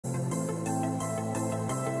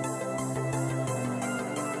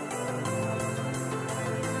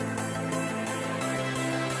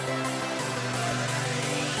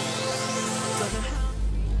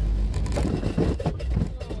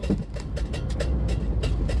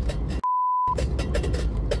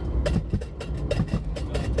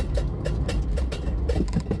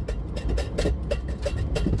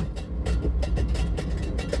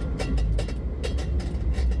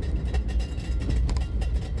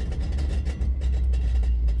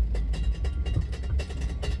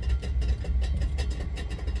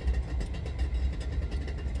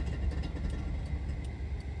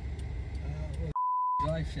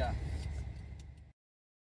shaft.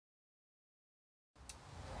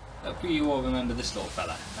 Hopefully you all remember this little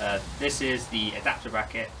fella. This is the adapter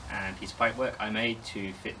bracket and piece of pipework I made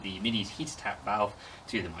to fit the Mini's heater tap valve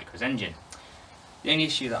to the Micro's engine. The only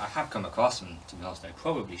issue that I have come across, and to be honest I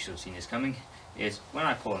probably should have seen this coming, is when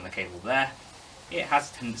I pull on the cable there, it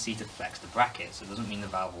has a tendency to flex the bracket, so it doesn't mean the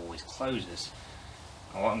valve always closes.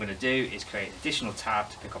 And what I'm going to do is create an additional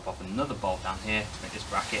tab to pick up off another bolt down here to make this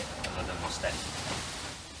bracket a little bit more steady.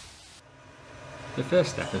 The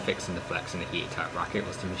first step in fixing the flex in the heater tap bracket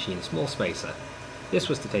was to machine a small spacer. This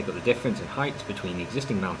was to take up the difference in height between the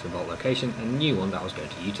existing mounting bolt location and the new one that I was going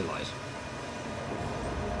to utilise.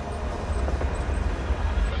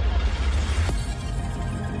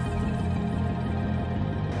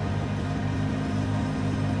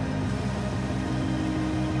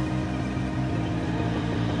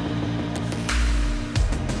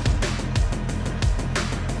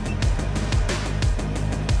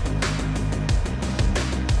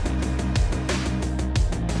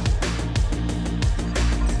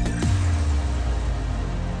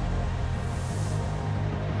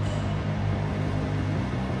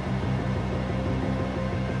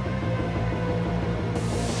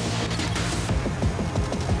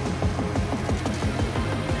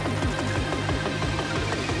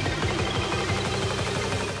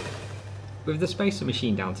 With the spacer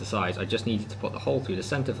machined down to size, I just needed to put the hole through the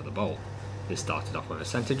centre for the bolt. This started off with a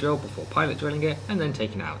centre drill before pilot drilling it and then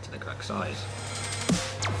taking it out to the correct size.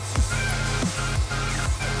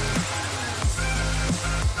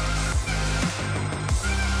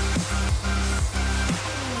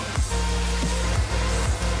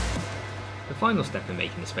 The final step in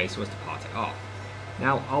making the spacer was to part it off.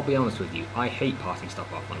 Now, I'll be honest with you, I hate parting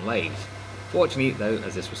stuff off on lathes. Fortunately though,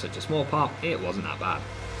 as this was such a small part, it wasn't that bad.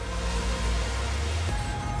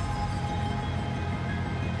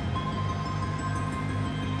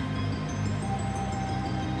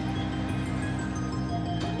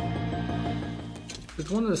 With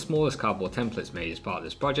one of the smallest cardboard templates made as part of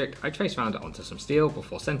this project, I trace round it onto some steel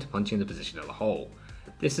before centre punching the position of the hole.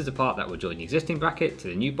 This is the part that will join the existing bracket to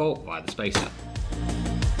the new bolt via the spacer.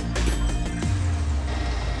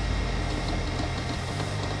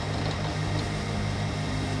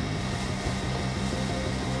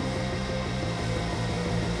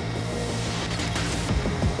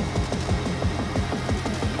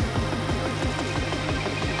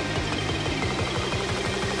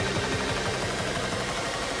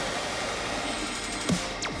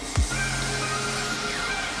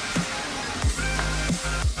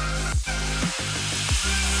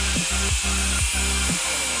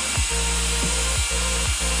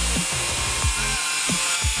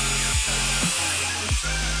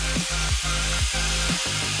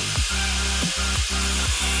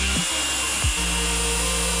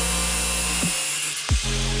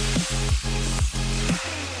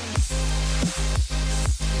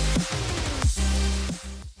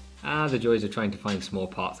 The joys of trying to find small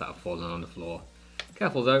parts that have fallen on the floor.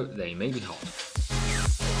 Careful though, they may be hot.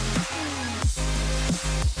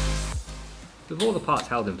 With all the parts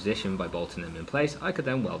held in position by bolting them in place, I could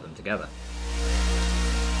then weld them together.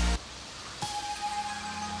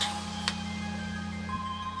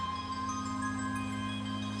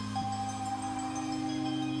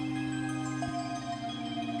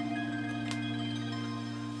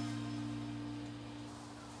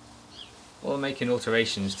 While making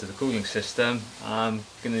alterations to the cooling system, I'm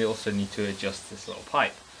going to also need to adjust this little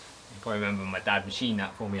pipe. You probably remember my dad machined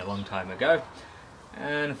that for me a long time ago,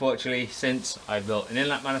 and unfortunately since I built an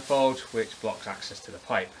inlet manifold which blocks access to the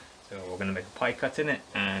pipe. So we're going to make a pie cut in it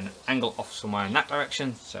and angle off somewhere in that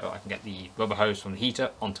direction so I can get the rubber hose from the heater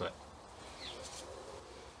onto it.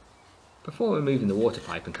 Before removing the water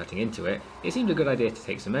pipe and cutting into it, it seemed a good idea to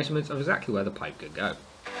take some measurements of exactly where the pipe could go.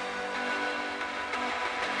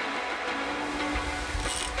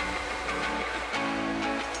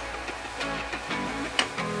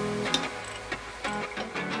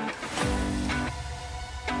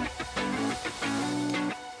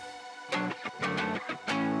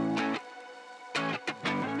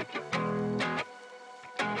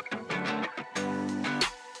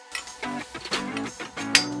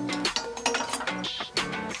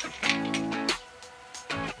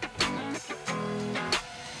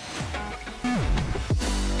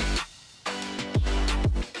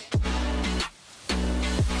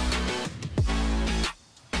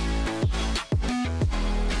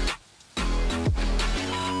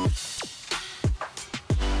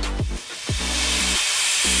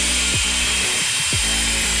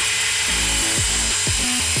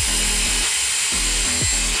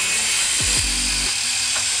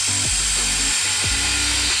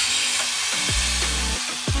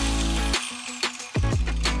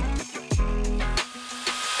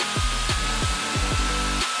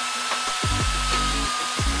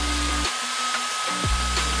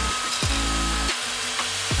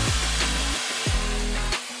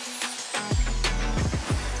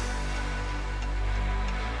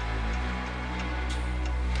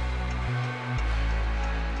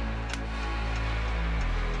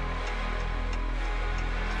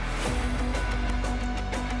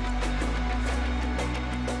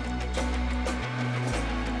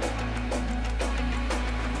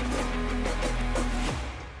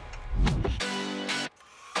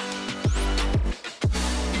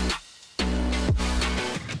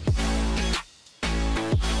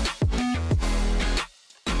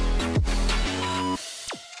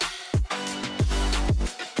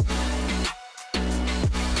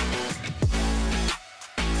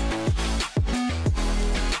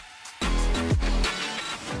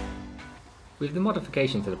 With the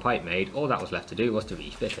modification to the pipe made, all that was left to do was to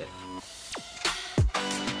refit it.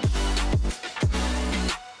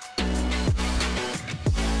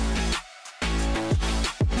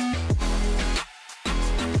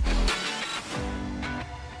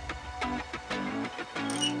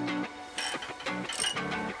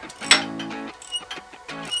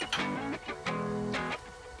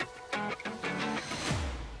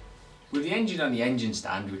 With the engine on the engine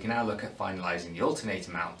stand, we can now look at finalising the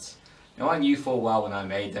alternator mounts. Now I knew full well when I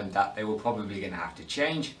made them that they were probably going to have to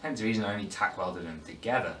change, hence the reason I only tack welded them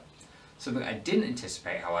together. Something I didn't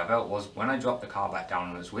anticipate, however, was when I dropped the car back down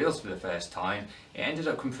on its wheels for the first time, it ended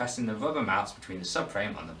up compressing the rubber mounts between the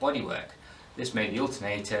subframe and the bodywork. This made the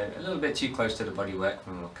alternator a little bit too close to the bodywork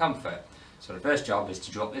for more comfort, so the first job is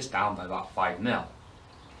to drop this down by about 5mm.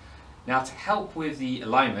 Now to help with the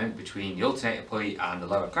alignment between the alternator pulley and the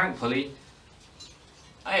lower crank pulley,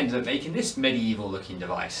 I ended up making this medieval looking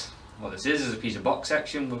device. What this is a piece of box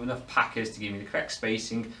section with enough packers to give me the correct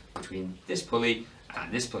spacing between this pulley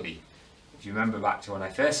and this pulley. If you remember back to when I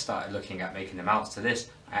first started looking at making the mounts to this,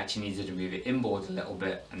 I actually needed to move it inboard a little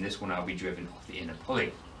bit, and this will now be driven off the inner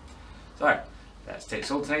pulley. So let's take this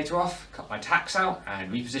alternator off, cut my tacks out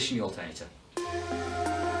and reposition the alternator.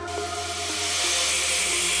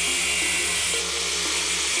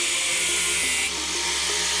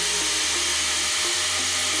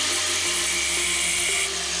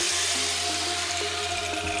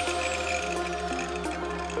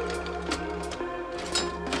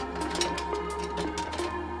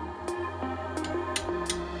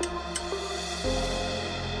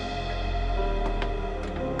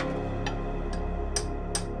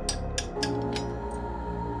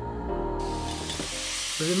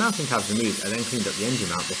 With the mounting tabs removed, I then cleaned up the engine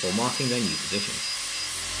mount before marking their new positions.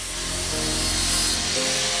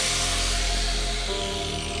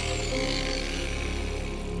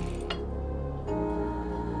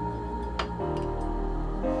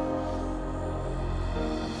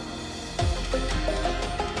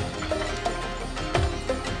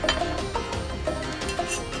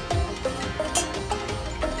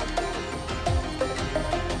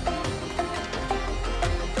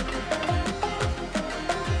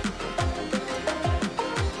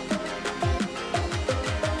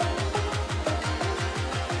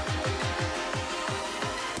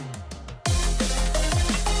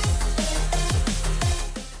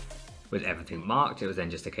 With everything marked, it was then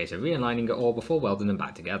just a case of realigning it all before welding them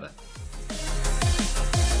back together.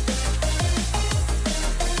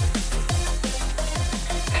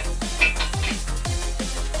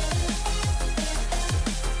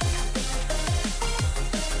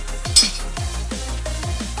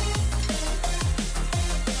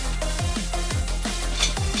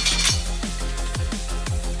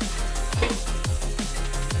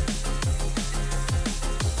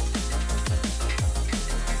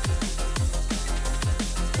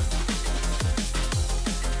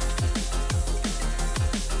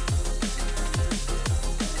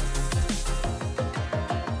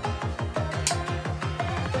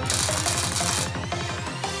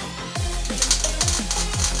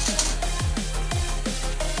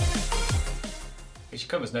 It should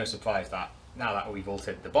come as no surprise that now that we've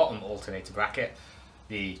altered the bottom alternator bracket,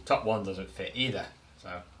 the top one doesn't fit either. So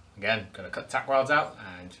again, going to cut the tack welds out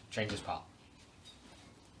and change this part.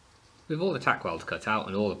 With all the tack welds cut out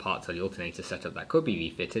and all the parts of the alternator set up that could be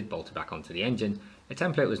refitted bolted back onto the engine, a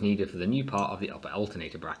template was needed for the new part of the upper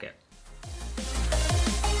alternator bracket.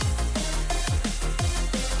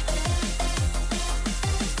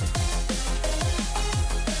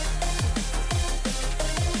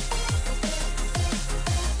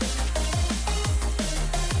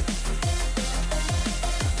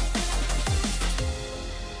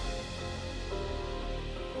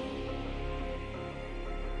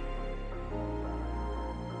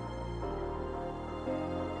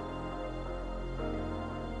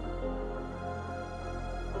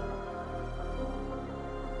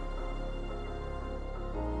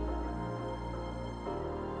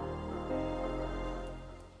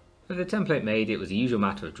 With the template made, it was the usual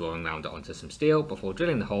matter of drawing round it onto some steel before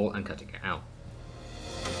drilling the hole and cutting it out.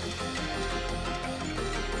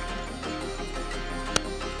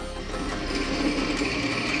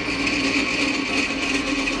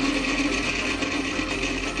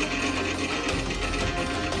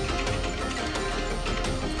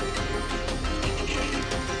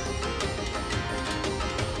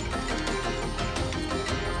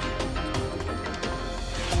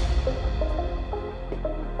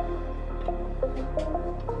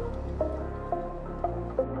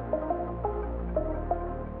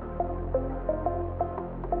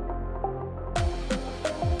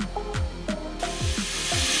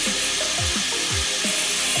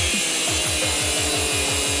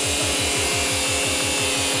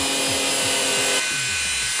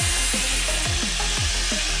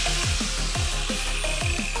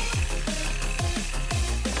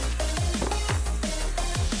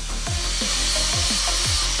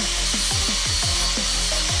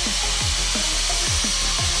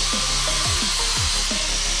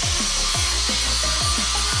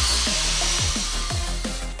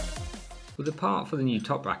 With the part for the new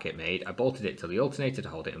top bracket made, I bolted it to the alternator to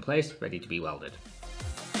hold it in place, ready to be welded.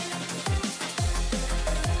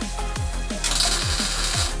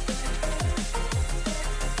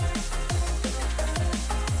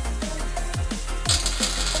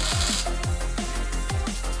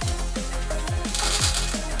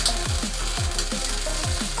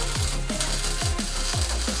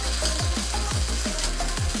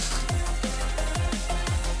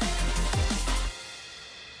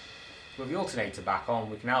 With the alternator back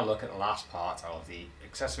on, we can now look at the last part of the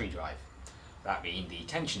accessory drive, that being the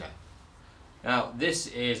tensioner. Now this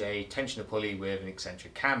is a tensioner pulley with an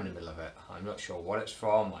eccentric cam in the middle of it. I'm not sure what it's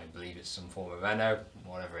from, I believe it's some form of Renault,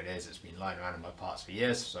 whatever it is, it's been lying around in my parts for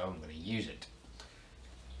years, so I'm going to use it.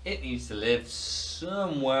 It needs to live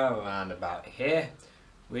somewhere around about here,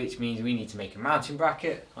 which means we need to make a mounting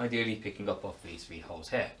bracket, ideally picking up off these 3 holes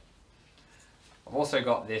here. I've also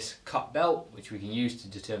got this cut belt which we can use to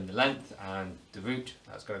determine the length and the route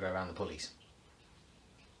that's going to go around the pulleys.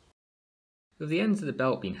 With the ends of the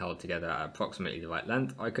belt being held together at approximately the right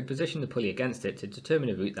length, I could position the pulley against it to determine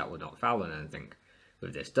a route that would not foul on anything.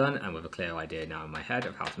 With this done, and with a clear idea now in my head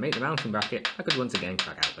of how to make the mounting bracket, I could once again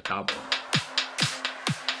crack out the cardboard.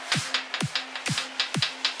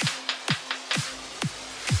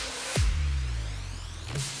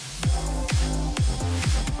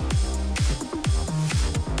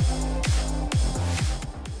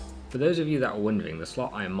 For those of you that are wondering, the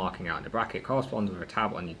slot I am marking out in the bracket corresponds with a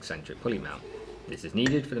tab on the eccentric pulley mount. This is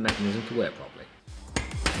needed for the mechanism to work properly.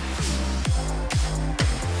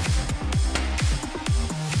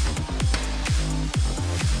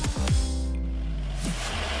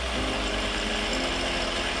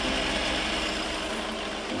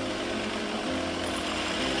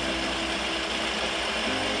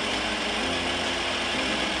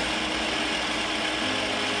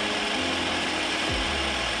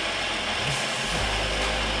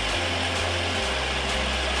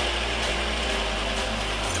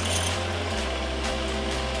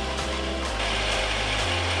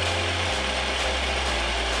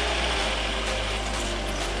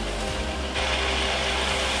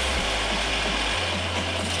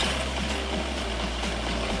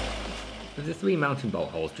 With the 3 mounting bolt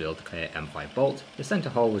holes drilled to clear M5 bolt, the centre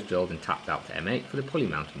hole was drilled and tapped out to M8 for the pulley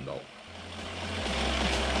mounting bolt.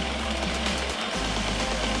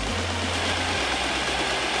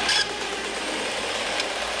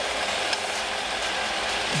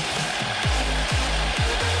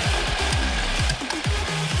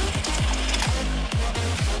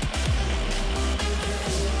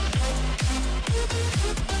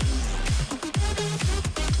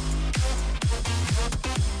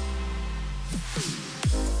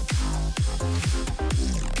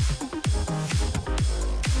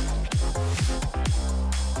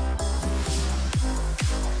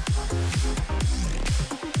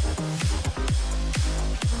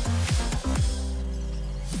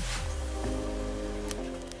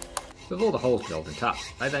 With all the holes drilled and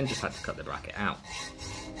tapped, I then just had to cut the bracket out.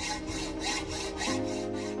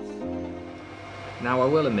 Now I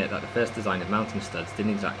will admit that the first design of mounting studs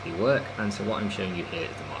didn't exactly work, and so what I'm showing you here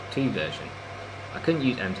is the Mark II version. I couldn't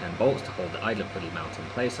use M10 bolts to hold the idler pulley mount in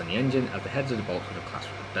place on the engine, as the heads of the bolts would have clashed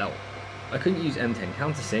with the belt. I couldn't use M10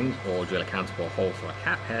 countersinks or drill a counterbore hole for a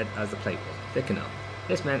cap head, as the plate wasn't thick enough.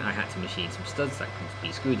 This meant I had to machine some studs that could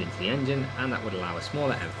be screwed into the engine, and that would allow a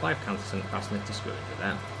smaller M5 countersunk fastener to screw into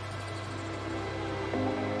them.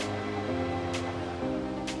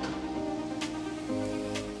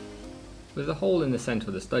 With the hole in the centre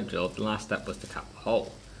of the stud drilled, the last step was to tap the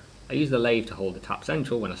hole. I used the lathe to hold the tap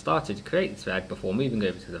central when I started to create the thread before moving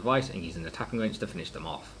over to the vise and using the tapping wrench to finish them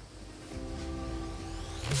off.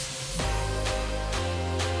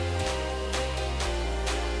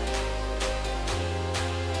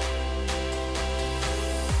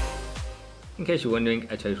 In case you're wondering,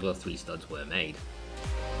 a total of 3 studs were made.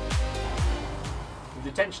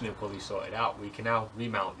 With the tensioner pulley sorted out, we can now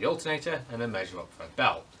remount the alternator and then measure up for a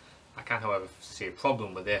belt. I can however see a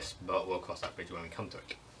problem with this, but we'll cross that bridge when we come to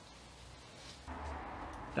it.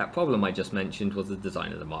 That problem I just mentioned was the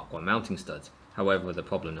design of the Mark I mounting studs. However, with the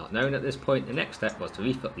problem not known at this point, the next step was to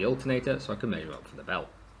refit the alternator so I could measure up for the belt.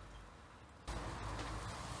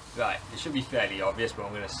 Right, it should be fairly obvious, but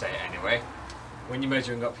I'm going to say it anyway. When you're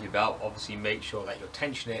measuring up for your belt, obviously make sure that your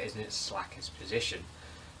tensioner is in its slackest position.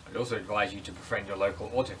 I'd also advise you to befriend your local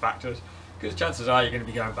auto factors, because chances are you're going to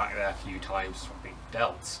be going back there a few times swapping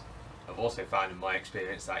belts. I've also found in my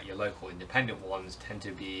experience that your local independent ones tend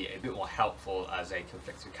to be a bit more helpful, as they can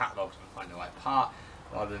flick through catalogues and find the right part,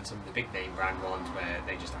 rather than some of the big name brand ones where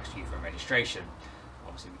they just ask you for a registration.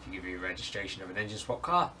 Obviously if you give you a registration of an engine swap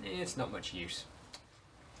car, it's not much use.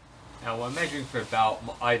 Now when measuring for a belt,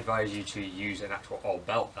 I advise you to use an actual old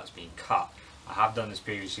belt that's been cut. I have done this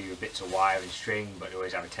previously with bits of wire and string, but they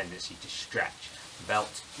always have a tendency to stretch.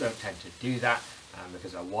 Belts don't tend to do that, and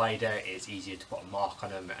because they're wider, it's easier to put a mark on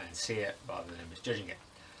them and see it rather than misjudging it.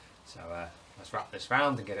 So let's wrap this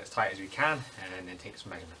round and get it as tight as we can, and then take some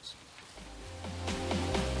measurements.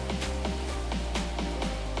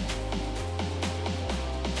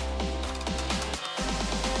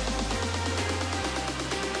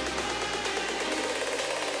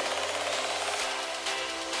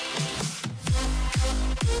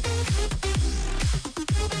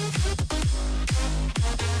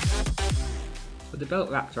 With the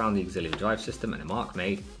belt wrapped around the auxiliary drive system and a mark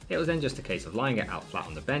made, it was then just a case of lying it out flat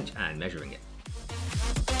on the bench and measuring it.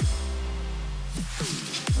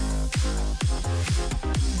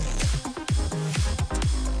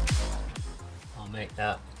 I'll make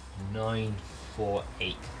that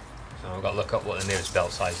 948. So I've got to look up what the nearest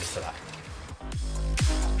belt size is to that.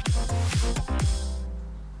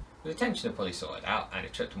 With the tensioner fully sorted out and a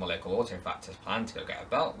trip to my local auto factor's plan to go get a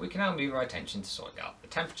belt, we can now move our attention to sorting out the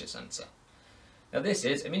temperature sensor. Now this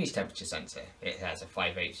is a Mini's temperature sensor. It has a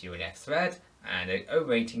 5/8 UNF thread and an O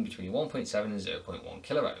rating between 1.7 and 0.1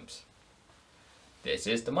 kiloohms. This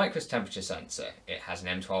is the Micros temperature sensor. It has an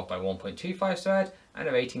M12 by 1.25 thread and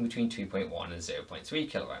a rating between 2.1 and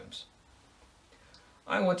 0.3 kiloohms.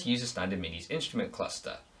 I want to use a standard Mini's instrument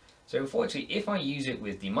cluster. So unfortunately, if I use it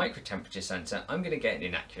with the micro temperature sensor, I'm going to get an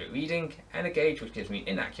inaccurate reading, and a gauge which gives me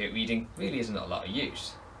inaccurate reading really isn't a lot of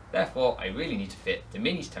use. Therefore, I really need to fit the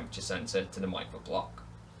Mini's temperature sensor to the micro block.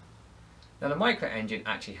 Now the micro engine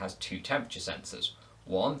actually has two temperature sensors.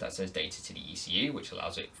 One that sends data to the ECU, which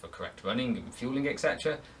allows it for correct running and fueling,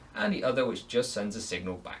 etc. And the other which just sends a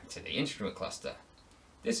signal back to the instrument cluster.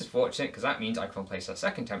 This is fortunate because that means I can replace our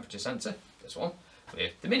second temperature sensor, this one,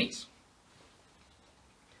 with the Minis.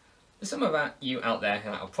 For some of you out there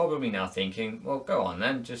are probably now thinking, well go on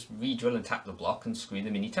then, just re-drill and tap the block and screw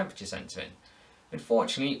the Mini temperature sensor in.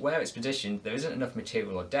 Unfortunately, where it's positioned, there isn't enough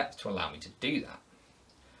material or depth to allow me to do that.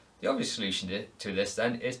 The obvious solution to this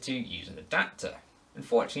then is to use an adapter.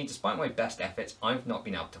 Unfortunately, despite my best efforts, I've not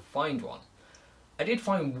been able to find one. I did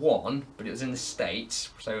find one, but it was in the States,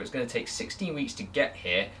 so it's going to take 16 weeks to get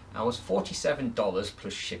here, and was $47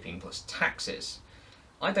 plus shipping plus taxes.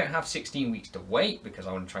 I don't have 16 weeks to wait because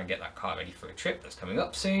I want to try and get that car ready for a trip that's coming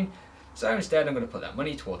up soon, so instead I'm going to put that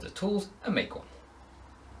money towards the tools and make one.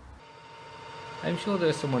 I'm sure there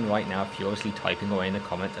is someone right now furiously typing away in the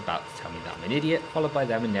comments about to tell me that I'm an idiot, followed by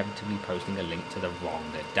them inevitably posting a link to the wrong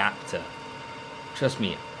adapter. Trust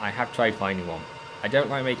me, I have tried finding one. I don't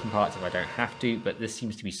like making parts if I don't have to, but this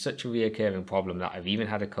seems to be such a reoccurring problem that I've even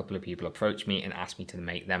had a couple of people approach me and ask me to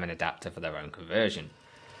make them an adapter for their own conversion.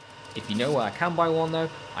 If you know where I can buy one though,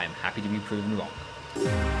 I am happy to be proven wrong.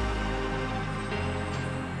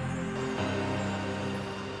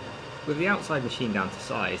 With the outside machine down to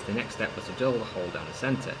size, the next step was to drill the hole down the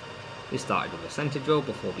centre. This started with a centre drill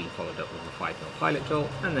before being followed up with a 5mm pilot drill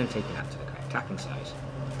and then taken out to the correct tapping size.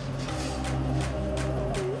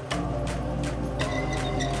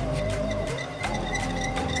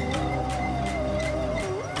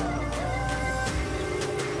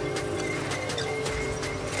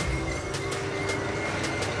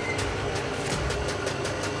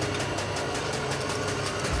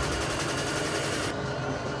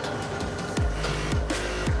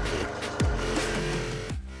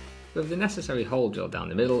 With the necessary hole drilled down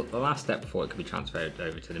the middle, the last step before it could be transferred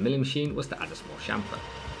over to the milling machine was to add a small chamfer.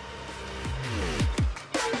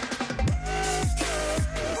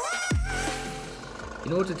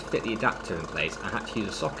 In order to fit the adapter in place, I had to use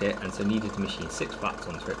a socket and so needed to machine 6 flats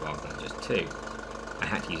onto it rather than just 2. I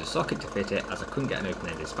had to use a socket to fit it as I couldn't get an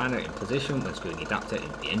open-ended spanner in position when screwing the adapter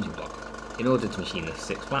into the engine block. In order to machine the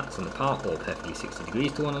 6 flats on the part all perfectly 60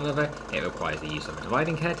 degrees to one another, it requires the use of a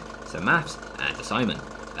dividing head, some maths and a Simon.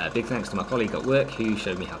 Big thanks to my colleague at work who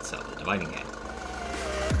showed me how to set up the dividing head.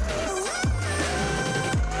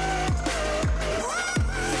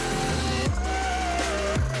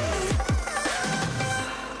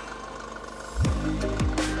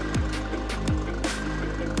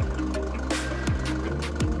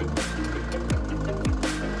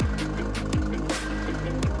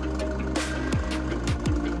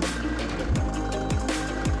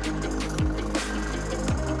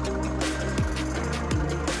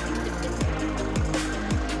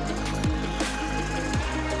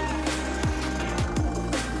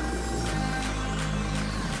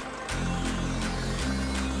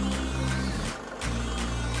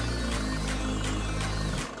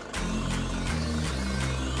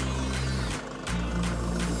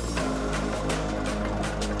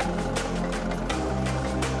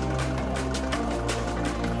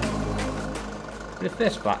 For the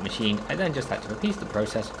first flat machine, I then just had to repeat the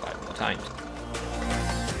process 5 more times.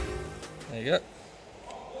 There you go.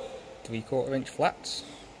 3/4 inch flats.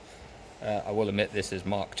 I will admit this is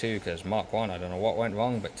Mark II because Mark I don't know what went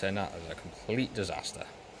wrong, but turned out as a complete disaster.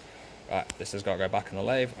 Right, this has got to go back in the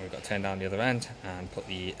lathe, and we've got to turn down the other end and put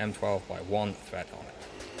the M12x1 thread on it.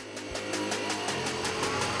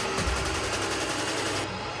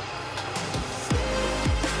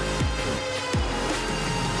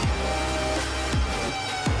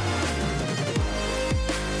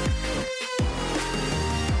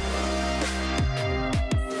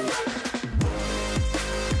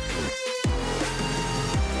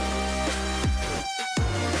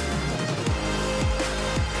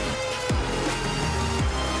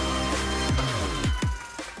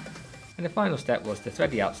 And the final step was to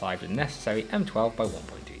thread the outside with the necessary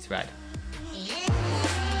M12x1.2 thread.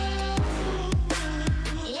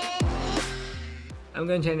 I'm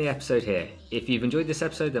going to end the episode here. If you've enjoyed this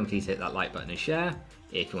episode, then please hit that like button and share.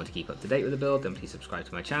 If you want to keep up to date with the build, then please subscribe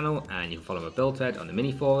to my channel, and you can follow my build thread on the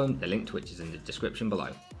mini forum, the link to which is in the description below.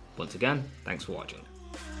 Once again, thanks for watching.